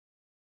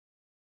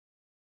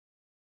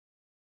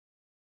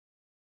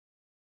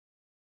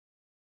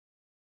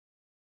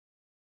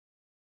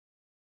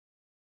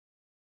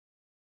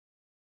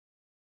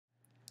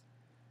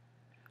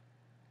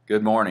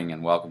Good morning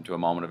and welcome to a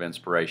moment of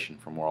inspiration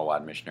from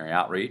Worldwide Missionary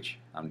Outreach.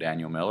 I'm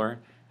Daniel Miller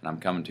and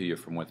I'm coming to you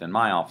from within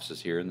my offices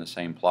here in the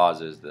same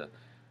plaza as the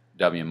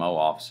WMO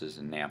offices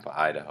in Nampa,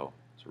 Idaho.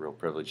 It's a real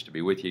privilege to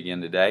be with you again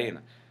today, and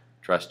I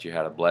trust you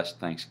had a blessed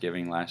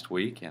Thanksgiving last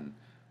week and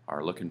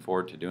are looking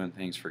forward to doing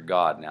things for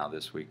God now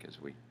this week as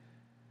we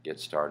get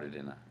started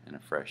in a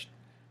fresh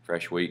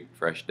week,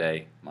 fresh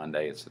day,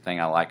 Monday. It's the thing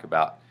I like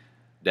about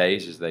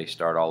days is they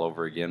start all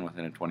over again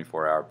within a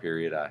 24-hour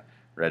period. I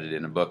read it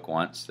in a book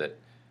once that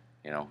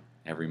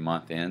every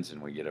month ends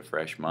and we get a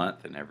fresh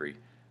month, and every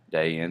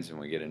day ends and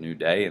we get a new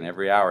day, and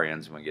every hour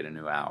ends and we get a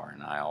new hour.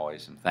 And I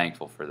always am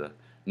thankful for the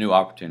new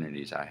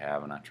opportunities I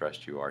have, and I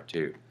trust you are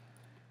too.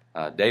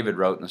 David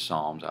wrote in the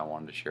Psalms. I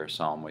wanted to share a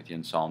psalm with you.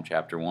 In Psalm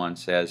chapter 1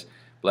 says,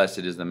 "Blessed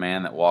is the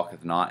man that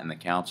walketh not in the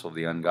counsel of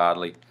the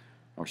ungodly,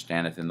 nor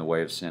standeth in the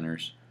way of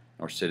sinners,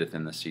 nor sitteth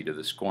in the seat of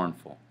the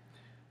scornful.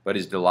 But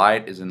his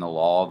delight is in the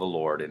law of the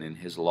Lord, and in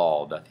his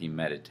law doth he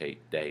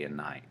meditate day and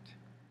night.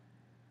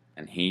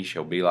 And he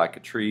shall be like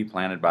a tree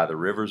planted by the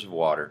rivers of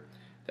water,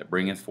 that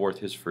bringeth forth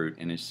his fruit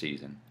in his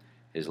season.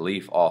 His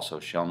leaf also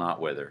shall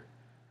not wither,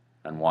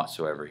 and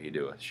whatsoever he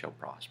doeth shall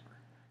prosper."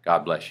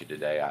 God bless you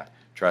today. I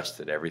trust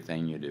that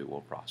everything you do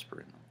will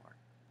prosper in the Lord.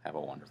 Have a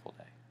wonderful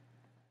day.